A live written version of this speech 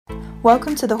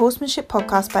Welcome to the Horsemanship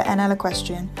Podcast by NL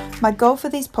Equestrian. My goal for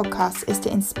these podcasts is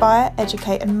to inspire,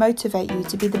 educate and motivate you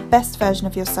to be the best version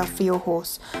of yourself for your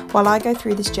horse while I go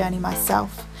through this journey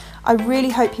myself. I really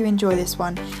hope you enjoy this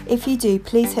one. If you do,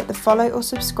 please hit the follow or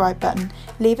subscribe button,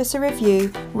 leave us a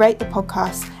review, rate the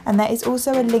podcast, and there is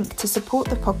also a link to support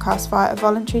the podcast via a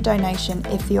voluntary donation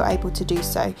if you're able to do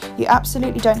so. You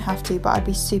absolutely don't have to, but I'd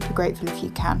be super grateful if you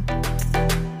can.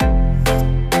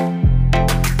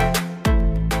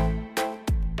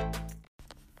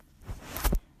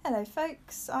 Hello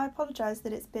folks, I apologise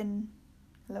that it's been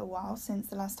a little while since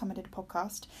the last time I did a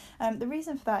podcast. The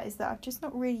reason for that is that I've just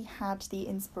not really had the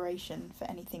inspiration for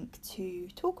anything to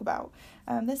talk about.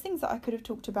 There's things that I could have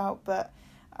talked about, but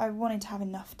I wanted to have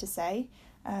enough to say.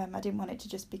 I didn't want it to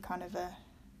just be kind of a,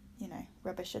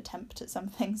 rubbish attempt at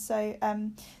something. So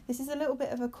this is a little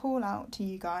bit of a call out to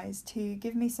you guys to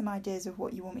give me some ideas of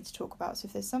what you want me to talk about. So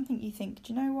if there's something you think,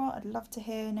 do you know what, I'd love to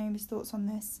hear Naomi's thoughts on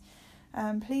this,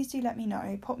 please do let me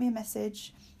know. Pop me a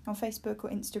message on Facebook or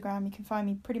Instagram. You can find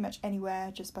me pretty much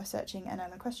anywhere just by searching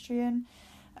NL Equestrian.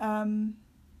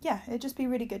 It'd just be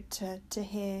really good to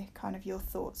hear kind of your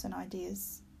thoughts and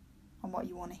ideas on what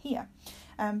you want to hear.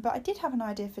 But I did have an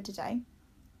idea for today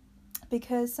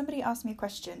because somebody asked me a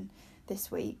question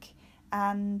this week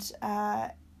and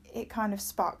it kind of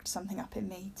sparked something up in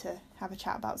me to have a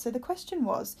chat about. So the question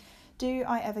was, do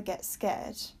I ever get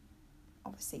scared?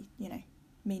 Obviously,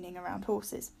 meaning around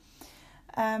horses.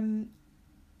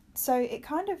 So it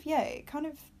kind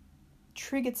of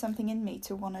triggered something in me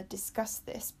to want to discuss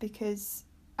this, because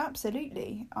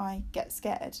absolutely I get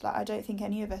scared. Like, I don't think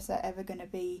any of us are ever going to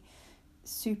be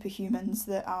superhumans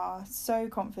that are so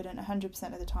confident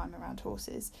 100% of the time around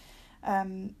horses. But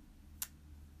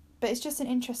it's just an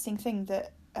interesting thing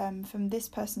that from this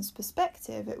person's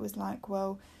perspective, it was like,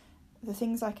 well, the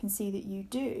things I can see that you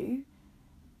do,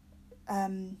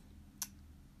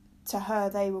 to her,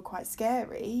 they were quite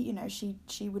scary.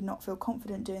 She would not feel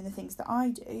confident doing the things that I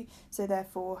do. So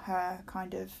therefore, her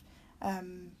kind of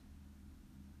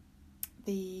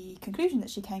the conclusion that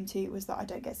she came to was that I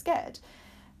don't get scared.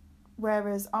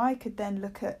 Whereas I could then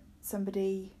look at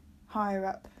somebody higher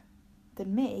up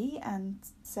than me and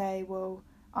say, well,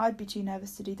 I'd be too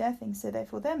nervous to do their things, so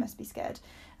therefore they must be scared.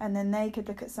 And then they could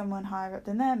look at someone higher up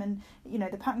than them, and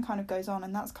the pattern kind of goes on.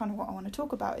 And that's kind of what I want to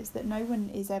talk about, is that no one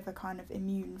is ever kind of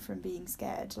immune from being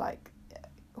scared. Like,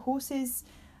 horses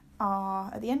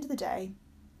are, at the end of the day,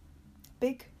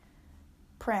 big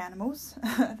prey animals.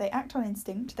 They act on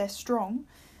instinct, they're strong,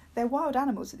 they're wild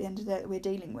animals at the end of the day that we're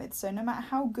dealing with. So no matter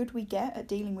how good we get at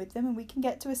dealing with them, and we can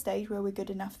get to a stage where we're good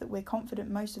enough that we're confident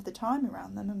most of the time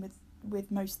around them and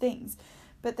with most things,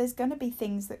 but there's going to be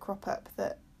things that crop up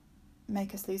that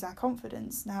make us lose our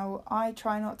confidence. Now, I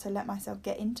try not to let myself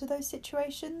get into those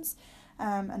situations,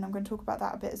 and I'm going to talk about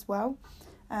that a bit as well.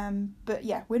 But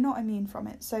yeah, we're not immune from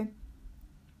it. So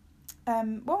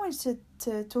what I wanted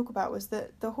to talk about was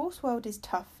that the horse world is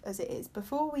tough as it is.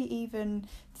 Before we even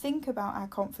think about our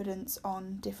confidence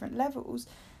on different levels,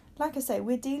 like I say,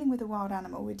 we're dealing with a wild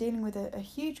animal. We're dealing with a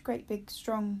huge, great, big,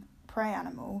 strong prey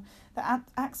animal that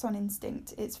acts on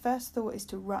instinct. Its first thought is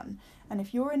to run, and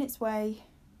if you're in its way,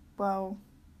 well,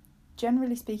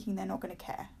 generally speaking, they're not going to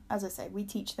care. As I say, we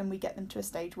teach them, we get them to a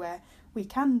stage where we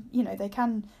can, they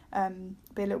can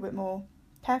be a little bit more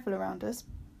careful around us,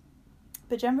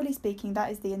 but generally speaking, that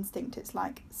is the instinct. It's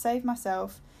like, save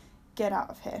myself, get out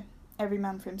of here, every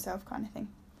man for himself kind of thing.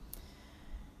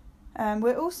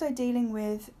 We're also dealing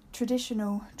with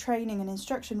traditional training and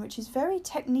instruction, which is very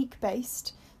technique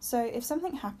based. So if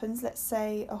something happens, let's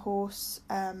say a horse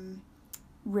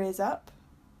rears up,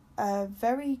 a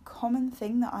very common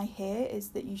thing that I hear is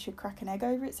that you should crack an egg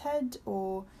over its head,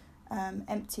 or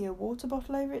empty a water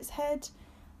bottle over its head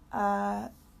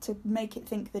to make it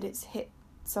think that it's hit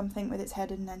something with its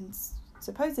head, and then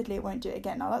supposedly it won't do it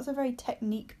again. Now, that's a very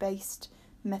technique-based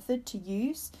method to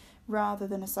use rather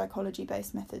than a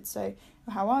psychology-based method. So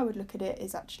how I would look at it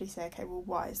is actually say, okay, well,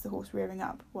 why is the horse rearing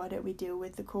up? Why don't we deal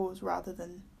with the cause rather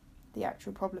than the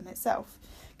actual problem itself?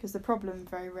 Because the problem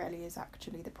very rarely is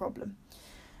actually the problem.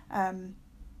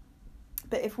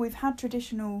 But if we've had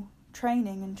traditional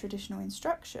training and traditional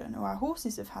instruction, or our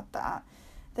horses have had that,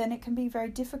 then it can be very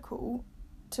difficult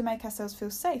to make ourselves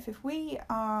feel safe. If we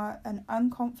are an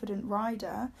unconfident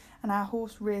rider and our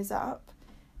horse rears up,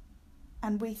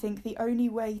 and we think the only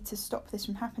way to stop this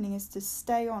from happening is to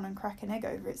stay on and crack an egg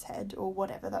over its head, or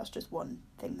whatever, that's just one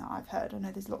thing that I've heard. I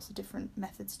know there's lots of different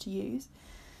methods to use.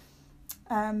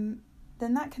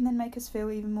 Then that can then make us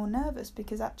feel even more nervous,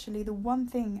 because actually the one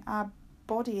thing our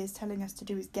body is telling us to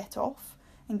do is get off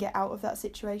and get out of that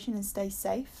situation and stay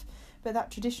safe. But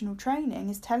that traditional training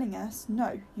is telling us,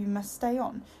 no, you must stay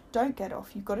on. Don't get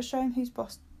off. You've got to show him who's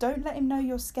boss. Don't let him know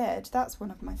you're scared. That's one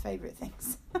of my favourite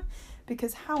things.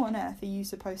 Because how on earth are you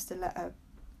supposed to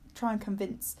try and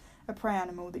convince a prey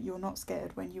animal that you're not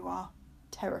scared when you are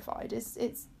terrified?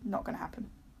 It's not going to happen.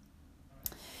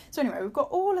 So anyway, we've got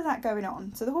all of that going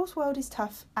on. So the horse world is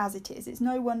tough as it is. It's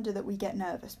no wonder that we get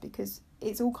nervous because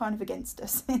it's all kind of against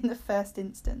us in the first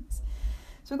instance.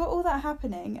 So we've got all that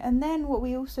happening, and then what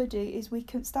we also do is we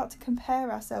can start to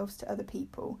compare ourselves to other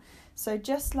people. So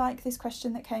just like this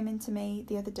question that came into me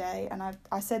the other day, and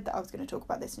I said that I was going to talk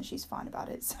about this and she's fine about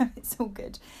it, so it's all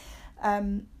good.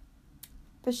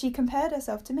 But she compared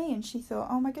herself to me and she thought,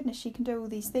 oh my goodness, she can do all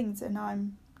these things and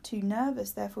I'm too nervous,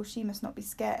 therefore she must not be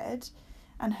scared.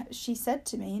 And she said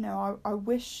to me, I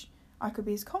wish I could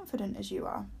be as confident as you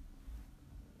are.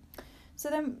 So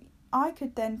then I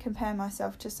could then compare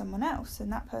myself to someone else,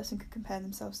 and that person could compare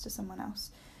themselves to someone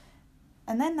else.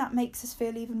 And then that makes us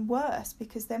feel even worse,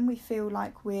 because then we feel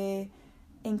like we're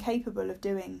incapable of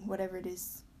doing whatever it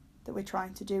is that we're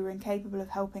trying to do. We're incapable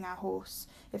of helping our horse.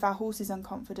 If our horse is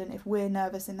unconfident, if we're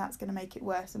nervous, then that's going to make it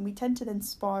worse. And we tend to then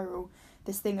spiral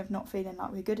this thing of not feeling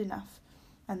like we're good enough,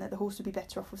 and that the horse would be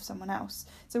better off with someone else.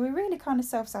 So we're really kind of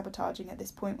self-sabotaging at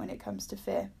this point when it comes to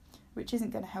fear, which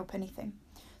isn't going to help anything.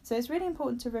 So it's really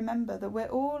important to remember that we're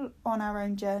all on our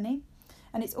own journey,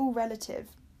 and it's all relative.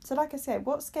 So like I said,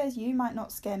 what scares you might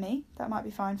not scare me. That might be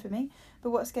fine for me.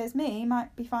 But what scares me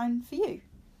might be fine for you.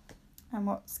 And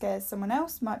what scares someone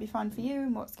else might be fine for you,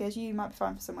 and what scares you might be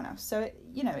fine for someone else. So,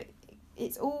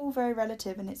 it's all very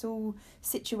relative, and it's all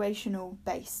situational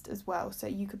based as well. So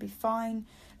you could be fine,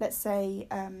 let's say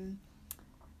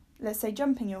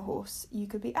jumping your horse. You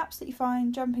could be absolutely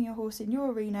fine jumping your horse in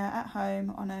your arena at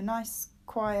home on a nice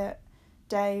quiet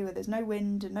day where there's no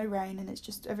wind and no rain, and it's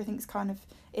just everything's kind of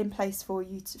in place for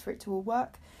you for it to all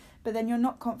work. But then you're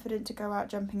not confident to go out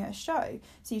jumping at a show.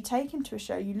 So you take him to a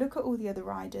show, you look at all the other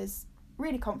riders,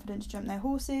 really confident to jump their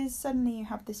horses. Suddenly you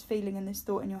have this feeling and this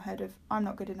thought in your head of, I'm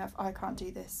not good enough, I can't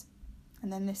do this.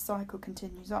 And then this cycle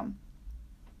continues on.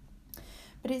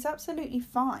 But it's absolutely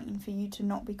fine for you to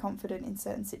not be confident in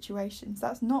certain situations.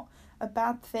 That's not a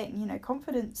bad thing.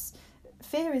 Confidence,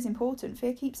 fear is important.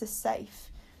 Fear keeps us safe.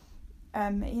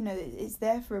 It's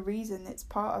there for a reason. It's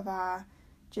part of our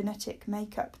genetic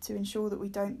makeup to ensure that we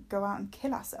don't go out and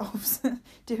kill ourselves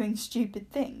doing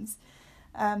stupid things.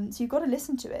 So you've got to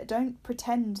listen to it. Don't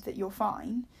pretend that you're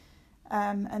fine,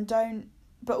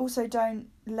 but also don't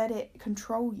let it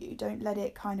control you. Don't let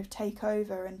it kind of take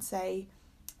over and say,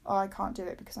 oh, I can't do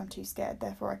it because I'm too scared,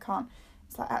 therefore I can't.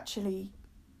 It's like, actually,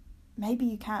 maybe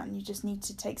you can. You just need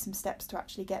to take some steps to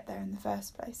actually get there in the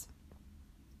first place.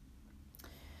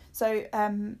 So,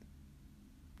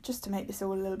 just to make this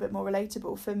all a little bit more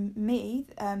relatable, for me,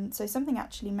 so something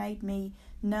actually made me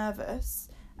nervous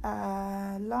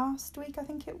last week, I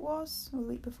think it was, or the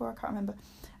week before, I can't remember.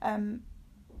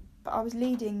 But I was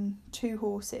leading 2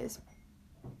 horses,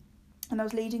 and I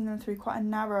was leading them through quite a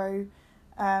narrow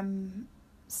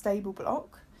stable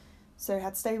block. So I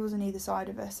had stables on either side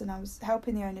of us, and I was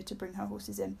helping the owner to bring her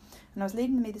horses in, and I was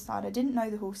leading them either side. I didn't know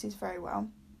the horses very well,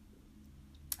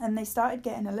 and they started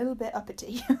getting a little bit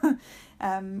uppity.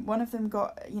 One of them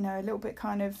got, a little bit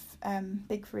kind of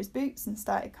big for his boots and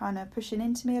started kind of pushing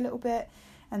into me a little bit.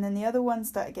 And then the other one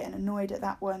started getting annoyed at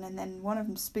that one. And then one of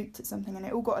them spooked at something, and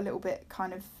it all got a little bit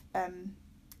kind of,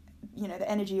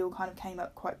 the energy all kind of came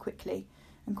up quite quickly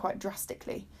and quite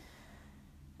drastically.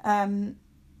 And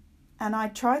I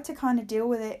tried to kind of deal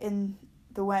with it in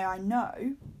the way I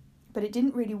know, but it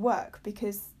didn't really work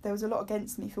because there was a lot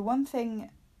against me. For one thing,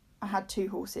 I had 2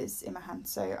 horses in my hand,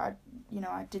 so I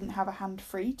didn't have a hand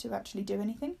free to actually do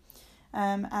anything.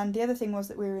 And the other thing was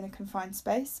that we were in a confined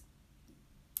space,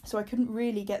 so I couldn't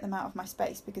really get them out of my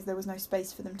space because there was no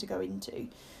space for them to go into.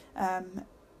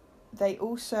 They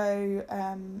also,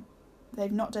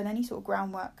 they've not done any sort of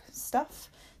groundwork stuff,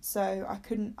 so I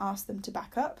couldn't ask them to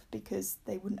back up because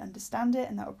they wouldn't understand it,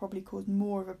 and that would probably cause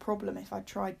more of a problem if I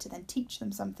tried to then teach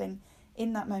them something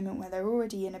in that moment where they're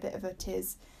already in a bit of a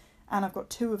tiz, and I've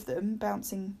got 2 of them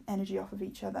bouncing energy off of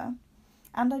each other,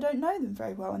 and I don't know them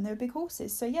very well, and they're big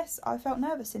horses. So yes, I felt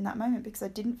nervous in that moment because I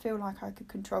didn't feel like I could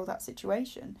control that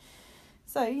situation.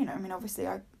 So, obviously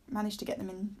I managed to get them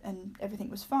in and everything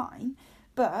was fine,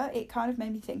 but it kind of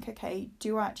made me think, okay,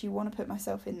 do I actually want to put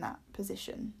myself in that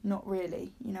position? Not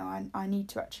really. I need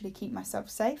to actually keep myself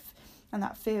safe, and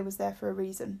that fear was there for a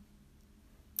reason.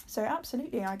 So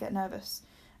absolutely I get nervous.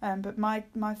 But my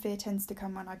fear tends to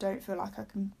come when I don't feel like I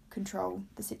can control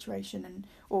the situation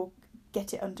or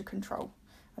get it under control.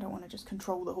 I don't want to just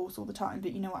control the horse all the time,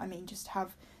 but you know what I mean, just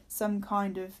have some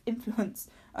kind of influence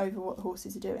over what the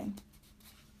horses are doing.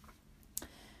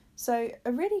 So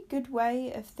a really good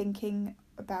way of thinking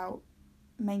about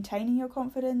maintaining your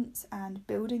confidence and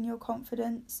building your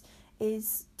confidence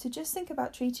is to just think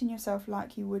about treating yourself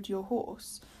like you would your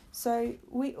horse. So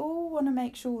we all want to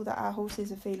make sure that our horses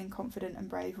are feeling confident and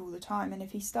brave all the time, and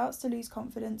if he starts to lose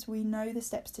confidence, we know the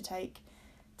steps to take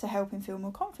to help him feel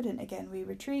more confident again. We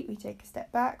retreat, we take a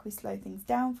step back, we slow things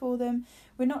down for them.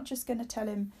 We're not just going to tell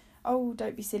him, oh,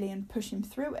 don't be silly, and push him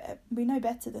through it. We know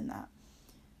better than that.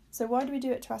 So why do we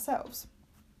do it to ourselves?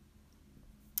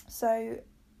 So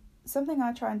something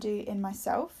I try and do in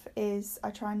myself is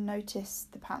I try and notice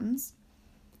the patterns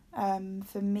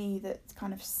for me that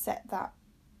kind of set that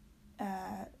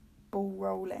ball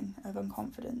rolling of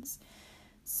unconfidence.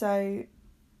 So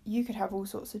you could have all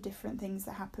sorts of different things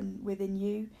that happen within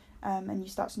you, and you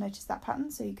start to notice that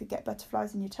pattern. So you could get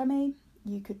butterflies in your tummy,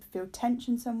 you could feel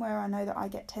tension somewhere. I know that I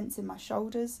get tense in my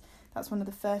shoulders. That's one of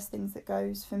the first things that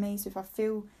goes for me. So if I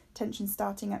feel tension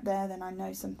starting up there, then I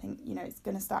know something, it's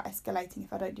going to start escalating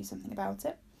if I don't do something about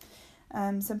it.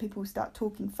 Some people start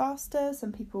talking faster,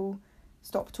 some people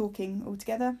stop talking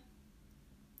altogether.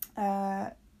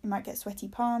 You might get sweaty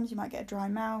palms, you might get a dry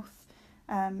mouth,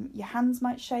 your hands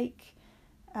might shake,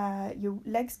 your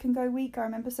legs can go weak. I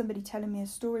remember somebody telling me a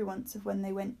story once of when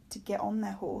they went to get on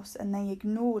their horse and they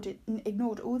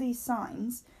ignored all these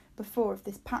signs before of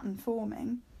this pattern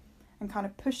forming, and kind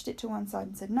of pushed it to one side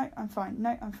and said, no, I'm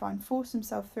fine, forced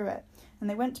themselves through it. And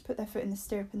they went to put their foot in the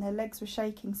stirrup and their legs were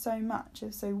shaking so much, they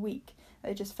were so weak,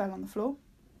 they just fell on the floor.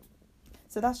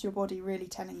 So that's your body really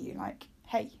telling you, like,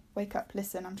 hey, wake up,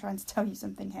 listen, I'm trying to tell you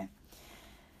something here.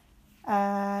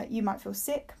 You might feel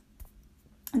sick.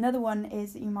 Another one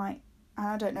is that you might,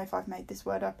 I don't know if I've made this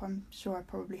word up, I'm sure I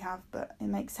probably have, but it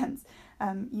makes sense.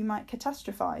 You might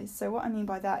catastrophize. So what I mean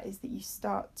by that is that you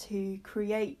start to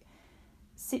create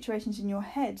situations in your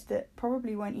head that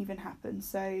probably won't even happen.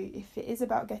 So if it is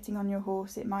about getting on your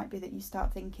horse, it might be that you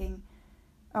start thinking,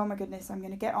 oh my goodness, I'm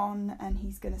going to get on and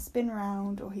he's going to spin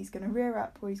around, or he's going to rear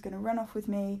up, or he's going to run off with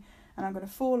me, and I'm going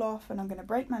to fall off and I'm going to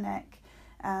break my neck,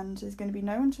 and there's going to be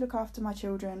no one to look after my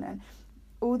children, and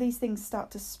all these things start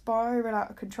to spiral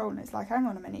out of control. And it's like, hang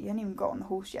on a minute, you haven't even got on the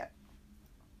horse yet.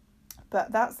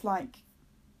 But that's like,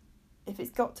 if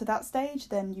it's got to that stage,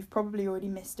 then you've probably already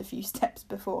missed a few steps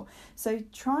before. So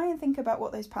try and think about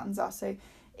what those patterns are. So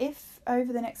if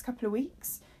over the next couple of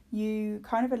weeks you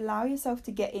kind of allow yourself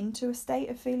to get into a state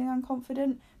of feeling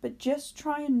unconfident, but just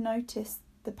try and notice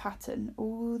the pattern,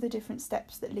 all the different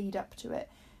steps that lead up to it.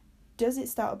 Does it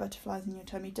start with butterflies in your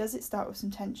tummy? Does it start with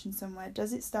some tension somewhere?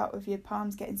 Does it start with your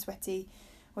palms getting sweaty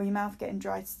or your mouth getting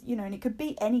dry? And it could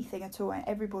be anything at all, and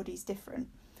everybody's different.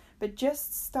 But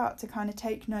just start to kind of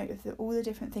take note of all the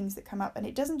different things that come up. And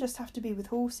it doesn't just have to be with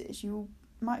horses. You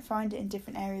might find it in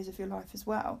different areas of your life as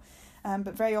well.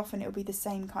 But very often it'll be the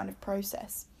same kind of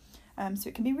process. So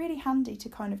it can be really handy to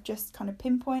kind of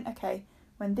pinpoint, okay,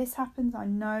 when this happens, I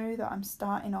know that I'm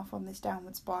starting off on this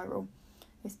downward spiral.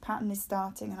 This pattern is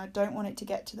starting, and I don't want it to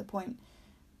get to the point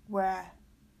where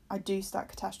I do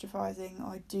start catastrophizing,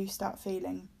 or I do start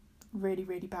feeling really,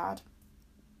 really bad.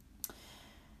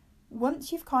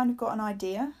 Once you've kind of got an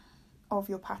idea of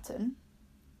your pattern,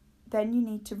 then you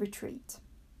need to retreat.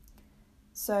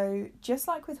 So just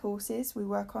like with horses, we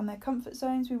work on their comfort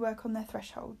zones, we work on their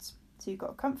thresholds. So you've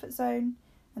got a comfort zone,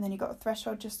 and then you've got a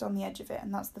threshold just on the edge of it.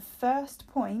 And that's the first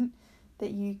point that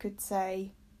you could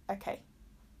say, okay,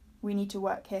 we need to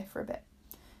work here for a bit.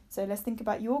 So let's think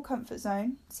about your comfort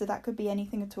zone. So that could be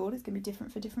anything at all. It's going to be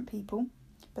different for different people.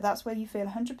 But that's where you feel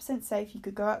 100% safe. You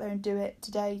could go out there and do it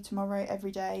today, tomorrow,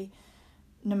 every day,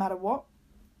 no matter what.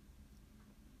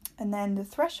 And then the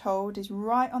threshold is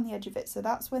right on the edge of it. So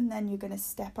that's when then you're going to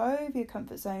step over your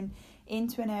comfort zone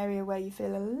into an area where you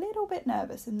feel a little bit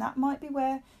nervous. And that might be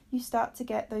where you start to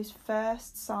get those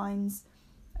first signs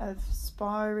of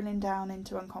spiraling down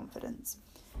into unconfidence.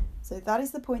 So that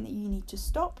is the point that you need to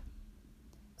stop,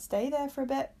 stay there for a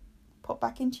bit, pop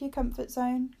back into your comfort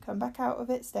zone, come back out of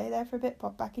it, stay there for a bit,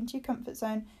 pop back into your comfort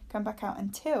zone, come back out,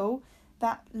 until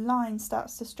that line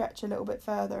starts to stretch a little bit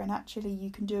further and actually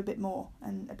you can do a bit more,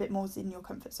 and a bit more is in your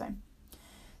comfort zone.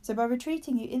 So by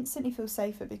retreating, you instantly feel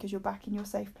safer because you're back in your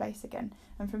safe place again.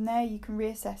 And from there you can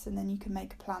reassess, and then you can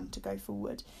make a plan to go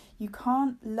forward. You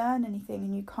can't learn anything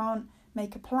and you can't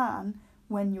make a plan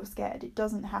when you're scared. It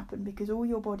doesn't happen, because all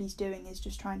your body's doing is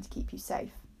just trying to keep you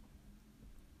safe.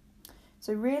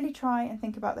 So really try and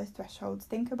think about those thresholds.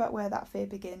 Think about where that fear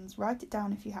begins. Write it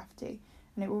down if you have to.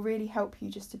 And it will really help you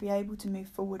just to be able to move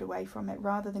forward away from it,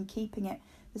 rather than keeping it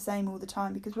the same all the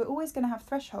time, because we're always going to have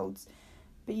thresholds.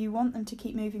 but you want them to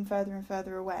keep moving further and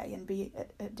further away and be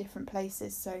at different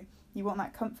places. So you want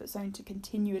that comfort zone to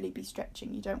continually be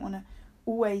stretching. You don't want to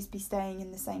always be staying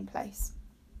in the same place.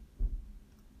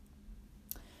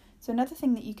 So another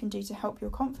thing that you can do to help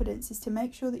your confidence is to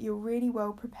make sure that you're really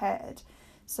well prepared.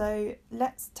 So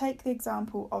let's take the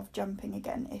example of jumping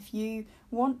again. If you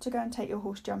want to go and take your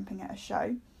horse jumping at a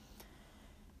show,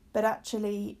 but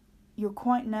actually you're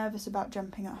quite nervous about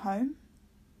jumping at home,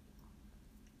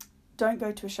 don't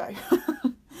go to a show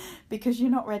because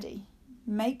you're not ready.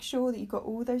 Make sure that you've got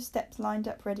all those steps lined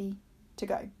up ready to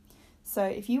go. So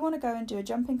if you want to go and do a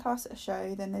jumping class at a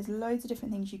show, then there's loads of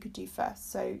different things you could do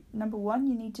first. So number one,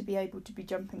 you need to be able to be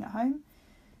jumping at home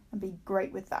and be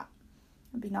great with that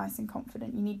and be nice and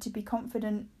confident. You need to be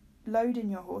confident loading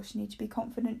your horse. You need to be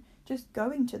confident just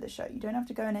going to the show. You don't have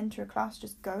to go and enter a class,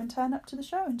 just go and turn up to the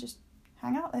show and just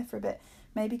hang out there for a bit.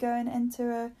 Maybe go and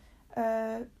enter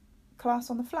a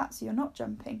class on the flat so you're not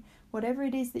jumping. Whatever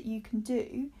it is that you can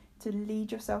do to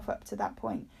lead yourself up to that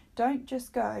point. Don't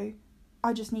just go,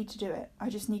 I just need to do it. I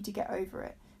just need to get over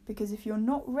it. Because if you're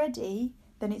not ready,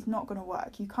 then it's not going to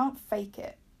work. You can't fake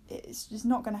it. It's just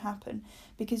not going to happen.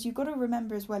 Because you've got to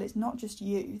remember as well, it's not just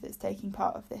you that's taking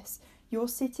part of this. You're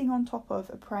sitting on top of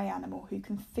a prey animal who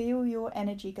can feel your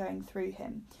energy going through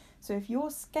him. So if you're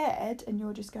scared and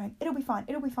you're just going, it'll be fine,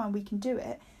 we can do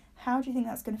it. How do you think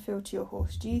that's going to feel to your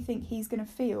horse? Do you think he's going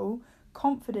to feel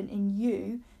confident in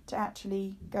you to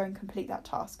actually go and complete that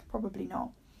task? Probably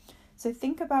not. So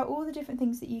think about all the different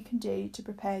things that you can do to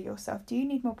prepare yourself. Do you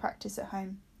need more practice at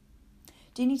home?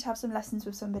 Do you need to have some lessons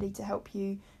with somebody to help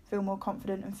you feel more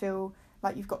confident and feel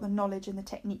like you've got the knowledge and the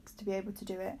techniques to be able to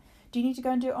do it? Do you need to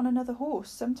go and do it on another horse?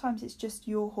 Sometimes it's just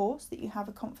your horse that you have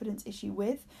a confidence issue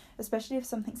with, especially if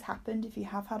something's happened, if you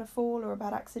have had a fall or a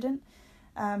bad accident.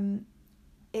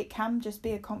 It can just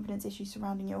be a confidence issue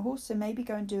surrounding your horse. So maybe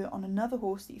go and do it on another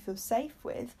horse that you feel safe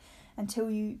with until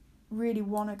you really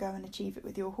want to go and achieve it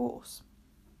with your horse.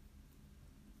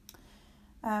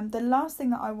 The last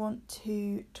thing that I want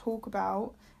to talk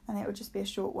about, and it will just be a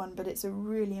short one, but it's a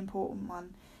really important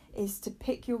one, is to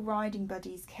pick your riding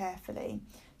buddies carefully.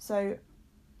 So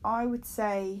I would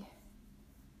say,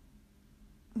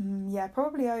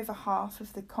 probably over half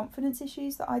of the confidence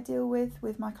issues that I deal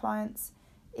with my clients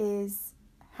is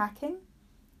hacking.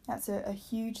 That's a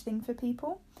huge thing for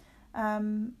people.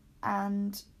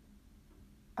 And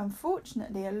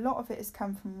unfortunately, a lot of it has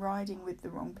come from riding with the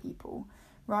wrong people.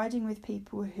 Riding with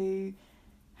people who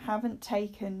haven't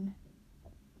taken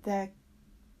their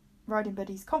riding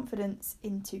buddy's confidence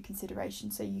into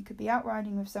consideration. So you could be out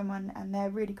riding with someone and they're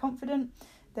really confident.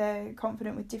 They're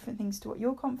confident with different things to what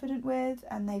you're confident with,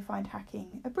 and they find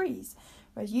hacking a breeze.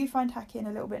 Whereas you find hacking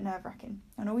a little bit nerve-wracking.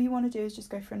 And all you want to do is just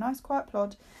go for a nice quiet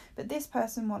plod. But this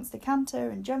person wants to canter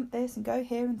and jump this and go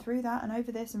here and through that and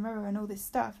over this and and all this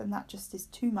stuff. And that just is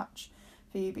too much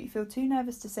for you. But you feel too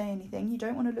nervous to say anything. You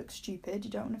don't want to look stupid.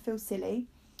 You don't want to feel silly.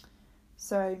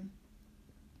 So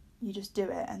you just do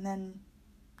it, and then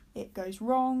it goes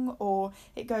wrong, or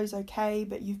it goes okay,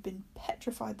 but you've been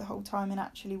petrified the whole time, and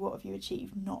actually what have you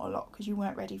achieved? Not a lot, because you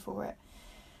weren't ready for it.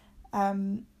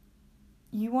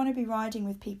 You want to be riding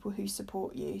with people who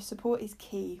support you. Support is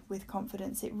key with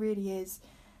confidence. It really is.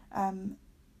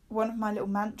 One of my little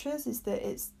mantras is that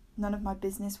it's none of my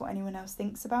business what anyone else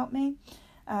thinks about me.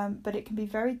 But it can be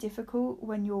very difficult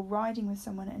when you're riding with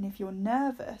someone, and if you're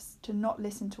nervous, to not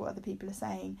listen to what other people are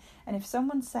saying. And if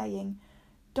someone's saying,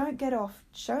 don't get off,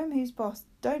 show him who's boss,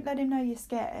 don't let him know you're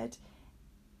scared,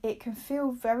 it can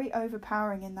feel very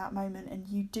overpowering in that moment, and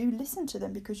you do listen to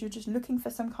them because you're just looking for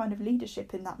some kind of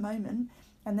leadership in that moment,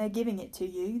 and they're giving it to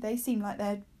you. They seem like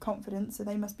they're confident, so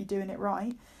they must be doing it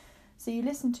right. So you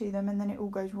listen to them, and then it all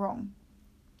goes wrong.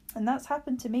 And that's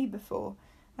happened to me before.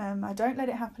 I don't let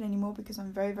it happen anymore because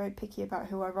I'm very, very picky about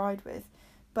who I ride with.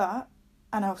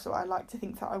 And also I like to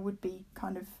think that I would be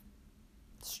kind of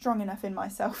strong enough in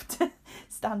myself to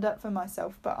stand up for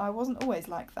myself, but I wasn't always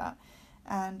like that.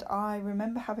 And I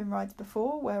remember having rides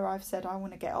before where I've said I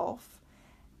want to get off,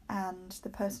 and the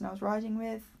person I was riding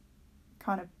with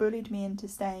kind of bullied me into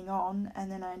staying on,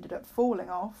 and then I ended up falling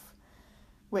off,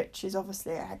 which is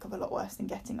obviously a heck of a lot worse than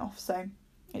getting off. So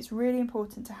it's really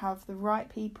important to have the right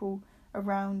people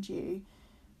around you.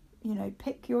 You know,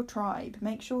 pick your tribe,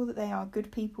 make sure that they are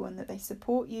good people and that they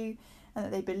support you and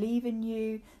that they believe in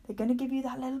you. They're going to give you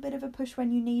that little bit of a push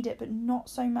when you need it, but not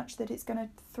so much that it's going to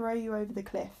throw you over the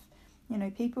cliff. You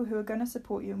know, people who are going to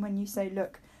support you, and when you say,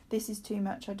 look, this is too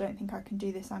much, I don't think I can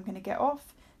do this, I'm going to get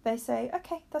off, they say,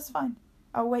 okay, that's fine,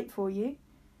 I'll wait for you,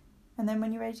 and then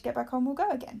when you're ready to get back on, we'll go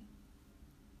again.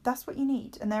 That's what you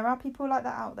need, and there are people like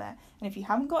that out there. And if you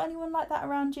haven't got anyone like that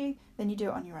around you, then you do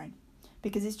it on your own.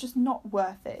 because it's just not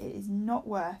worth it. It is not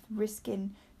worth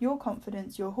risking your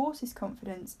confidence, your horse's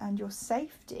confidence, and your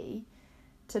safety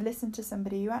to listen to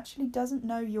somebody who actually doesn't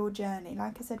know your journey.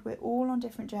 Like I said, we're all on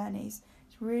different journeys.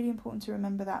 It's really important to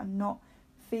remember that and not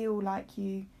feel like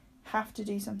you have to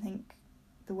do something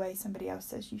the way somebody else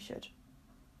says you should.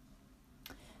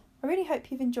 I really hope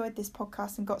you've enjoyed this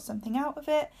podcast and got something out of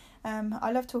it.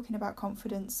 I love talking about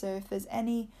confidence, so if there's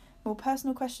any more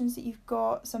personal questions that you've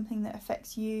got, something that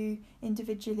affects you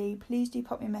individually, please do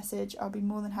pop me a message. I'll be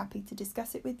more than happy to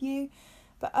discuss it with you.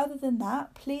 But other than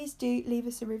that, please do leave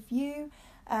us a review,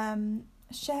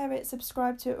 share it,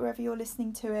 subscribe to it wherever you're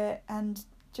listening to it, and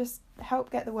just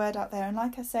help get the word out there. And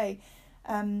like I say,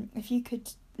 if you could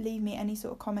leave me any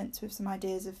sort of comments with some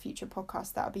ideas of future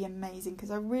podcasts, that would be amazing, because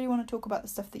I really want to talk about the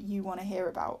stuff that you want to hear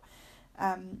about.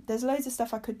 There's loads of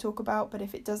stuff I could talk about, but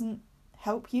if it doesn't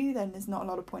help you, then there's not a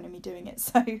lot of point in me doing it.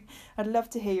 So I'd love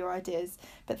to hear your ideas.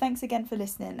 But thanks again for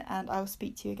listening, and I will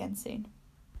speak to you again soon.